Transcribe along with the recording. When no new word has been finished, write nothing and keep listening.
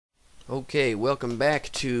Okay, welcome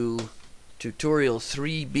back to tutorial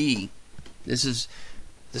 3B. This is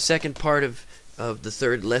the second part of the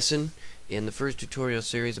third lesson in the first tutorial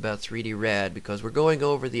series about 3D RAD, because we're going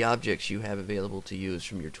over the objects you have available to use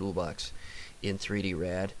from your toolbox in 3D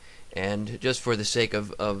RAD. And just for the sake of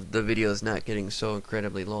the videos not getting so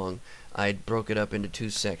incredibly long, I broke it up into two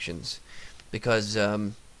sections, because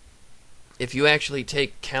if you actually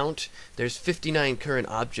take count, there's 59 current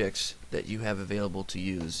objects that you have available to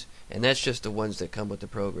use, and that's just the ones that come with the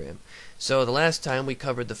program. So the last time we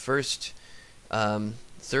covered the first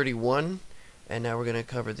 31, and now we're going to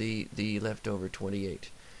cover the leftover 28.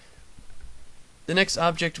 The next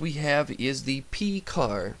object we have is the P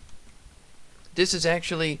car. This is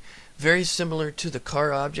actually very similar to the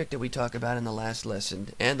car object that we talked about in the last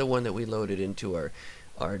lesson, and the one that we loaded into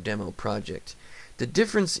our demo project. The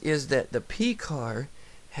difference is that the P car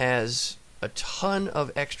has a ton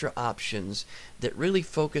of extra options that really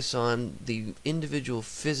focus on the individual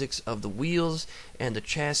physics of the wheels and the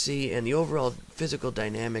chassis and the overall physical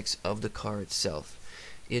dynamics of the car itself.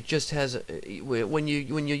 It just has when you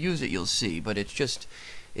use it, you'll see, but it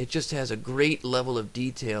just has a great level of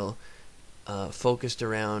detail focused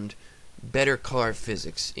around better car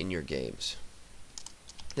physics in your games.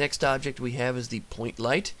 Next object we have is the point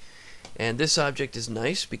light. And this object is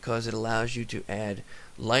nice because it allows you to add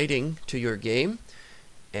lighting to your game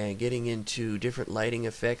and getting into different lighting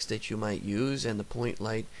effects that you might use, and the point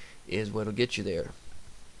light is what will get you there.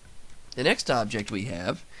 The next object we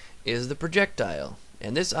have is the projectile,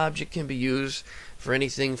 and this object can be used for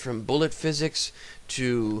anything from bullet physics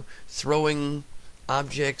to throwing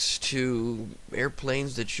objects to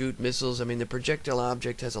airplanes that shoot missiles. I mean, the projectile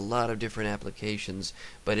object has a lot of different applications,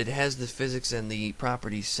 but it has the physics and the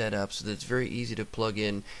properties set up so that it's very easy to plug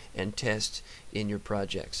in and test in your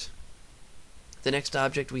projects. The next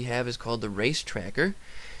object we have is called the race tracker,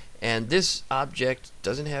 and this object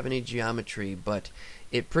doesn't have any geometry, but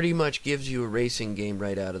it pretty much gives you a racing game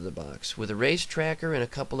right out of the box. With a race tracker and a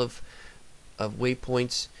couple of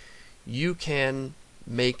waypoints, you can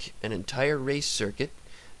make an entire race circuit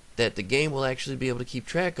that the game will actually be able to keep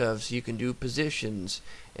track of, so you can do positions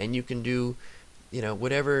and you can do,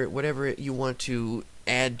 whatever you want to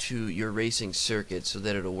add to your racing circuit so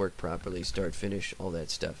that it'll work properly, start, finish, all that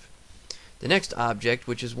stuff. The next object,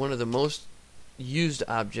 which is one of the most used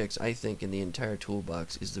objects I think in the entire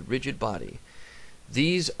toolbox, is the rigid body.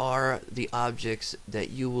 These are the objects that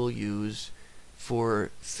you will use for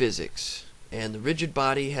physics. And the rigid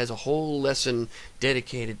body has a whole lesson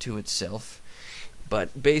dedicated to itself.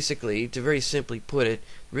 But basically, to very simply put it,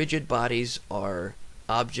 rigid bodies are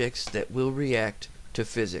objects that will react to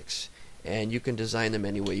physics. And you can design them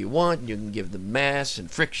any way you want. You can give them mass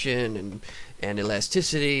and friction and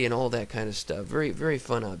elasticity and all that kind of stuff. Very, very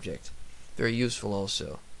fun object. Very useful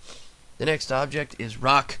also. The next object is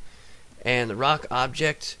rock. And the rock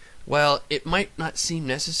object, well, it might not seem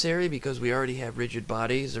necessary because we already have rigid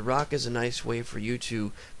bodies. The rock is a nice way for you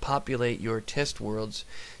to populate your test worlds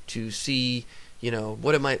to see,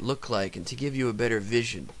 what it might look like and to give you a better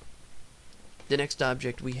vision. The next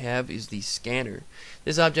object we have is the scanner.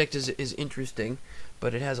 This object is interesting,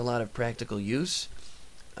 but it has a lot of practical use.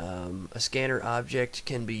 A scanner object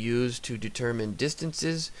can be used to determine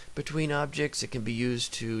distances between objects. It can be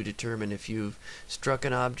used to determine if you've struck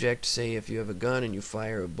an object, say if you have a gun and you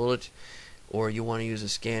fire a bullet, or you want to use a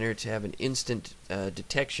scanner to have an instant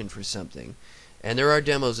detection for something. And there are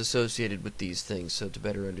demos associated with these things, so to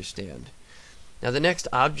better understand. Now the next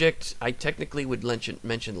object I technically would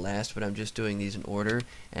mention last, but I'm just doing these in order,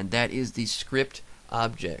 and that is the script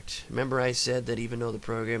object. Remember I said that even though the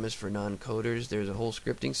program is for non-coders, there's a whole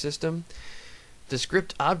scripting system? The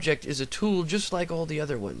script object is a tool just like all the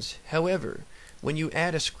other ones. However, when you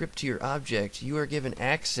add a script to your object, you are given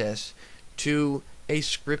access to a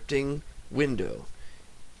scripting window.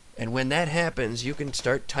 And when that happens, you can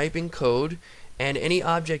start typing code, and any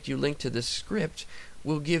object you link to the script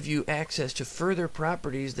will give you access to further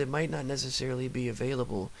properties that might not necessarily be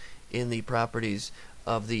available in the properties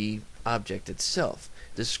of the object itself.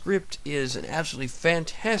 The script is an absolutely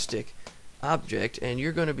fantastic object, and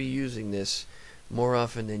you're going to be using this more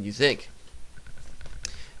often than you think.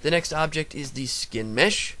 The next object is the skin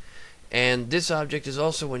mesh, and this object is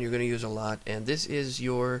also one you're going to use a lot, and this is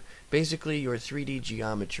basically your 3D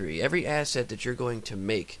geometry. Every asset that you're going to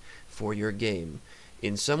make for your game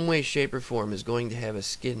in some way, shape, or form is going to have a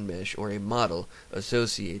skin mesh or a model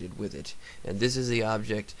associated with it. And this is the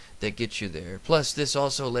object that gets you there. Plus, this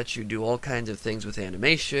also lets you do all kinds of things with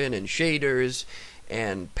animation and shaders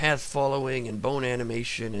and path following and bone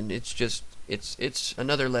animation, and it's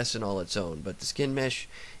another lesson all its own. But the skin mesh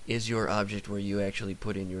is your object where you actually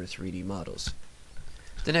put in your 3D models.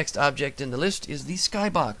 The next object in the list is the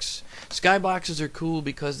skybox. Skyboxes are cool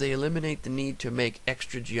because they eliminate the need to make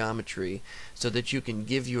extra geometry so that you can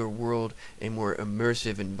give your world a more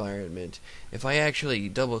immersive environment. If I actually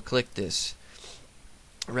double click this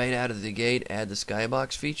right out of the gate, add the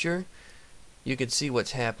skybox feature, you can see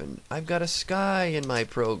what's happened. I've got a sky in my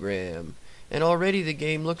program, and already the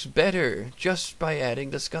game looks better just by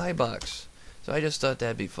adding the skybox. So I just thought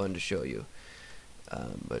that'd be fun to show you.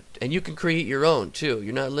 And you can create your own too.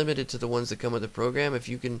 You're not limited to the ones that come with the program. If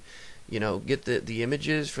you can, get the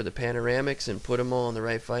images for the panoramics and put them all in the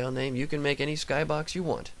right file name, you can make any skybox you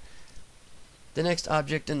want. The next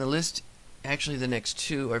object in the list, actually the next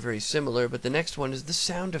two are very similar, but the next one is the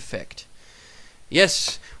sound effect.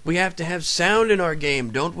 Yes, we have to have sound in our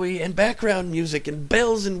game, don't we? And background music and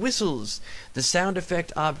bells and whistles. The sound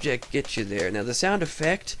effect object gets you there. Now the sound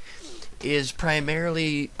effect is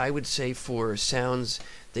primarily, I would say, for sounds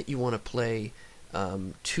that you want to play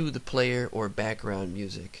to the player or background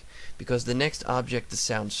music, because the next object, the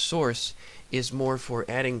sound source, is more for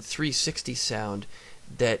adding 360 sound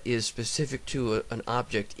that is specific to an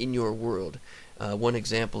object in your world. One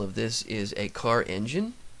example of this is a car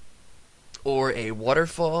engine, or a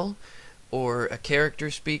waterfall, or a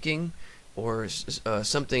character speaking, or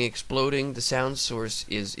something exploding. The sound source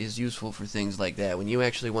is useful for things like that, when you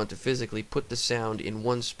actually want to physically put the sound in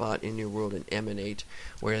one spot in your world and emanate,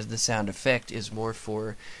 whereas the sound effect is more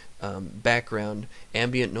for background,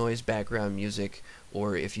 ambient noise, background music,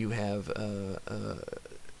 or if you have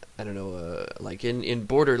I don't know, like in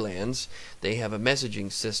Borderlands, they have a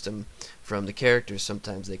messaging system from the characters.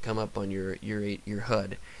 Sometimes they come up on your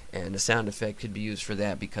HUD, and a sound effect could be used for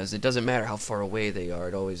that, because it doesn't matter how far away they are,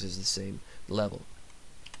 it always is the same level.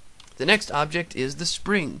 The next object is the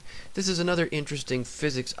spring. This is another interesting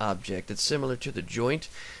physics object that's similar to the joint,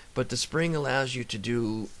 but the spring allows you to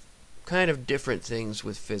do kind of different things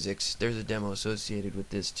with physics. There's a demo associated with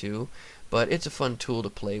this too, but it's a fun tool to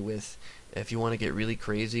play with. If you want to get really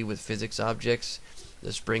crazy with physics objects,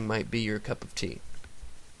 the spring might be your cup of tea.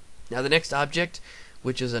 Now the next object,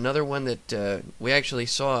 which is another one that we actually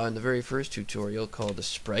saw in the very first tutorial, called the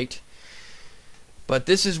sprite. But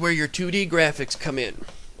this is where your 2D graphics come in.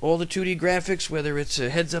 All the 2D graphics, whether it's a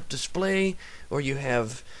heads-up display, or you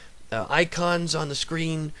have icons on the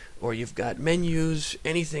screen, or you've got menus,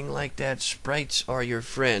 anything like that, sprites are your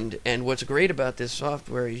friend. And what's great about this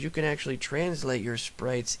software is you can actually translate your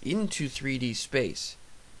sprites into 3D space.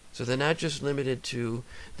 So they're not just limited to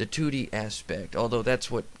the 2D aspect, although that's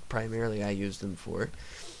what primarily I use them for,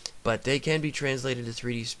 but they can be translated to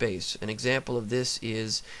 3D space. An example of this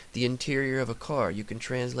is the interior of a car. You can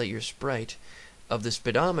translate your sprite of the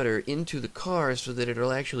speedometer into the car so that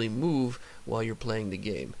it'll actually move while you're playing the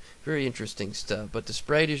game. Very interesting stuff, but the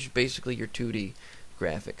sprite is basically your 2D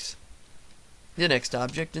graphics. The next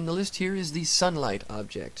object in the list here is the sunlight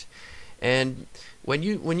object. And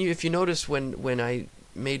if you notice when I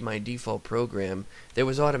made my default program, there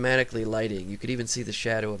was automatically lighting. You could even see the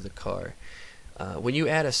shadow of the car. When you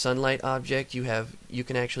add a sunlight object, you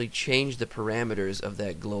can actually change the parameters of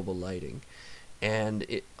that global lighting, and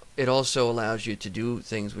it also allows you to do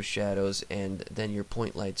things with shadows, and then your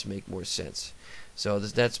point lights make more sense. So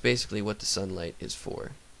that's basically what the sunlight is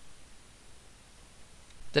for.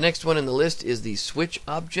 The next one in the list is the switch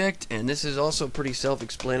object, and this is also pretty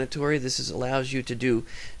self-explanatory. This allows you to do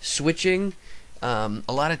switching. A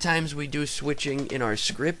lot of times we do switching in our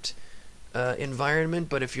script environment,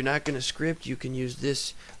 but if you're not going to script, you can use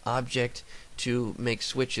this object to make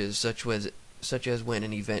switches, such as when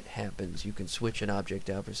an event happens. You can switch an object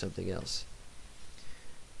out for something else.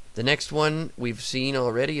 The next one we've seen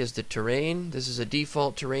already is the terrain. This is a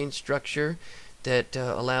default terrain structure that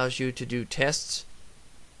allows you to do tests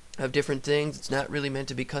of different things. It's not really meant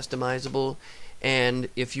to be customizable, and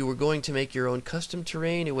if you were going to make your own custom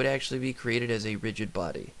terrain, it would actually be created as a rigid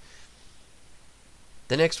body.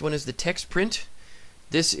 The next one is the text print.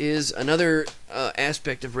 This is another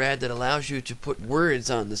aspect of RAD that allows you to put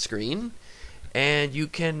words on the screen, and you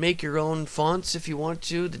can make your own fonts if you want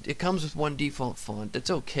to. It comes with one default font. That's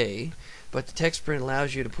okay, but the text print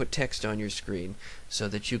allows you to put text on your screen so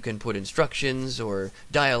that you can put instructions or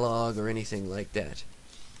dialogue or anything like that.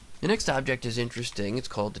 The next object is interesting. It's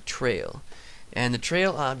called the trail. And the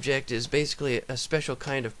trail object is basically a special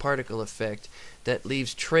kind of particle effect that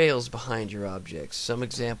leaves trails behind your objects. Some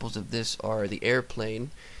examples of this are the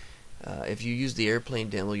airplane. If you use the airplane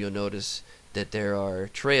demo, you'll notice that there are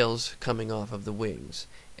trails coming off of the wings,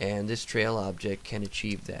 and this trail object can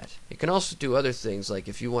achieve that. It can also do other things, like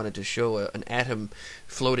if you wanted to show an atom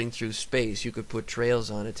floating through space, you could put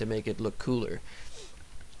trails on it to make it look cooler.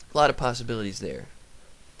 A lot of possibilities there.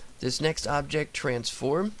 This next object,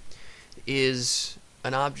 transform, is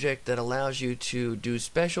an object that allows you to do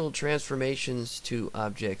special transformations to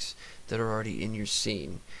objects that are already in your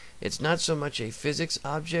scene. It's not so much a physics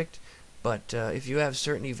object, but if you have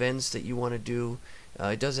certain events that you want to do,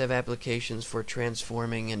 it does have applications for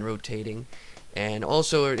transforming and rotating, and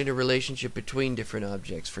also in a relationship between different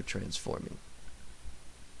objects for transforming.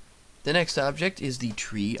 The next object is the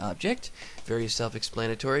tree object. Very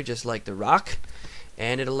self-explanatory, just like the rock.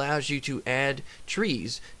 And it allows you to add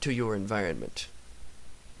trees to your environment.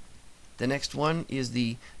 The next one is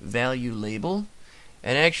the value label.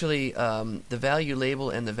 And actually, the value label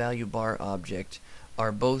and the value bar object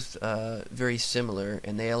are both very similar,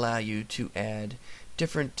 and they allow you to add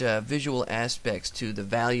different visual aspects to the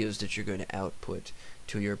values that you're going to output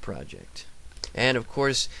to your project. And of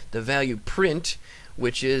course, the value print,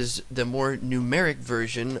 which is the more numeric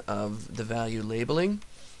version of the value labeling,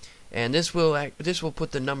 and this will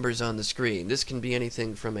put the numbers on the screen. This can be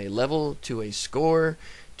anything from a level to a score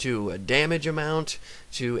to a damage amount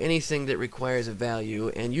to anything that requires a value,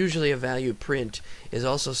 and usually a value print is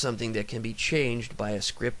also something that can be changed by a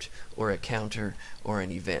script or a counter or an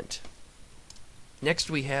event. Next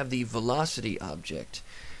we have the velocity object.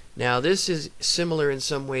 Now this is similar in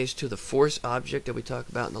some ways to the force object that we talked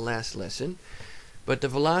about in the last lesson. But the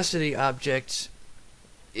velocity object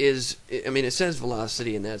is, I mean, it says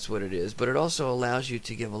velocity and that's what it is, but it also allows you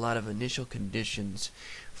to give a lot of initial conditions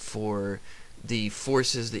for the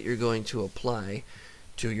forces that you're going to apply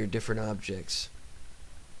to your different objects.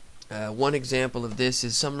 One example of this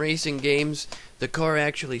is some racing games. The car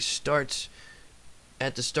actually starts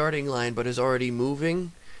at the starting line but is already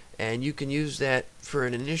moving, and you can use that for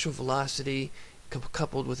an initial velocity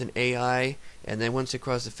coupled with an AI, and then once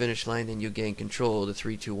across the finish line, then you gain control. The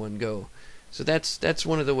 3, 2, 1, go. So that's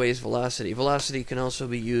one of the ways velocity can also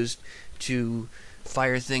be used to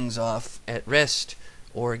fire things off at rest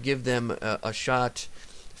or give them a shot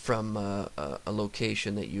from a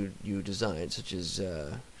location that you designed, such as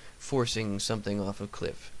forcing something off a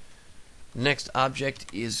cliff. The next object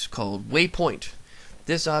is called waypoint.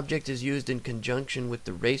 This object is used in conjunction with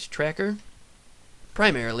the race tracker.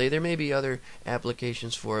 Primarily, there may be other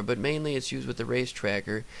applications for it, but mainly it's used with the race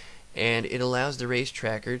tracker, and it allows the race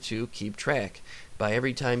tracker to keep track. By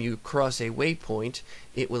every time you cross a waypoint,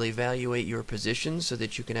 it will evaluate your position so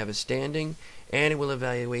that you can have a standing, and it will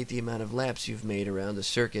evaluate the amount of laps you've made around the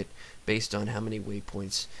circuit based on how many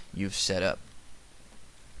waypoints you've set up.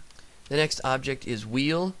 The next object is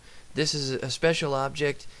wheel. This is a special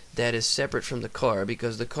object that is separate from the car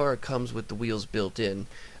because the car comes with the wheels built in.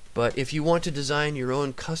 But if you want to design your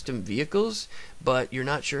own custom vehicles, but you're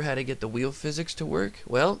not sure how to get the wheel physics to work,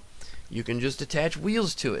 well, you can just attach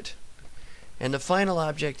wheels to it. And the final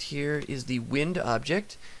object here is the wind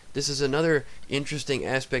object. This is another interesting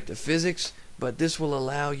aspect of physics, but this will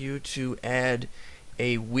allow you to add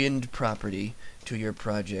a wind property to your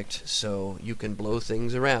project so you can blow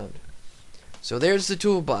things around. So there's the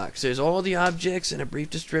toolbox. There's all the objects and a brief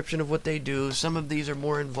description of what they do. Some of these are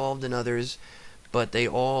more involved than others, but they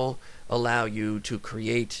all allow you to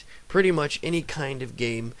create pretty much any kind of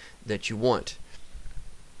game that you want.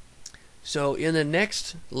 So in the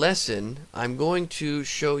next lesson, I'm going to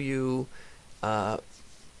show you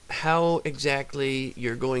how exactly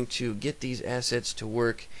you're going to get these assets to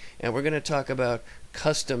work, and we're going to talk about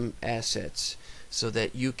custom assets so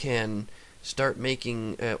that you can start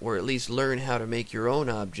making, or at least learn how to make your own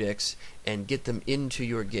objects and get them into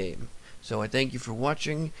your game. So I thank you for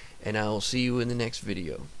watching, and I'll see you in the next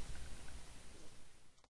video.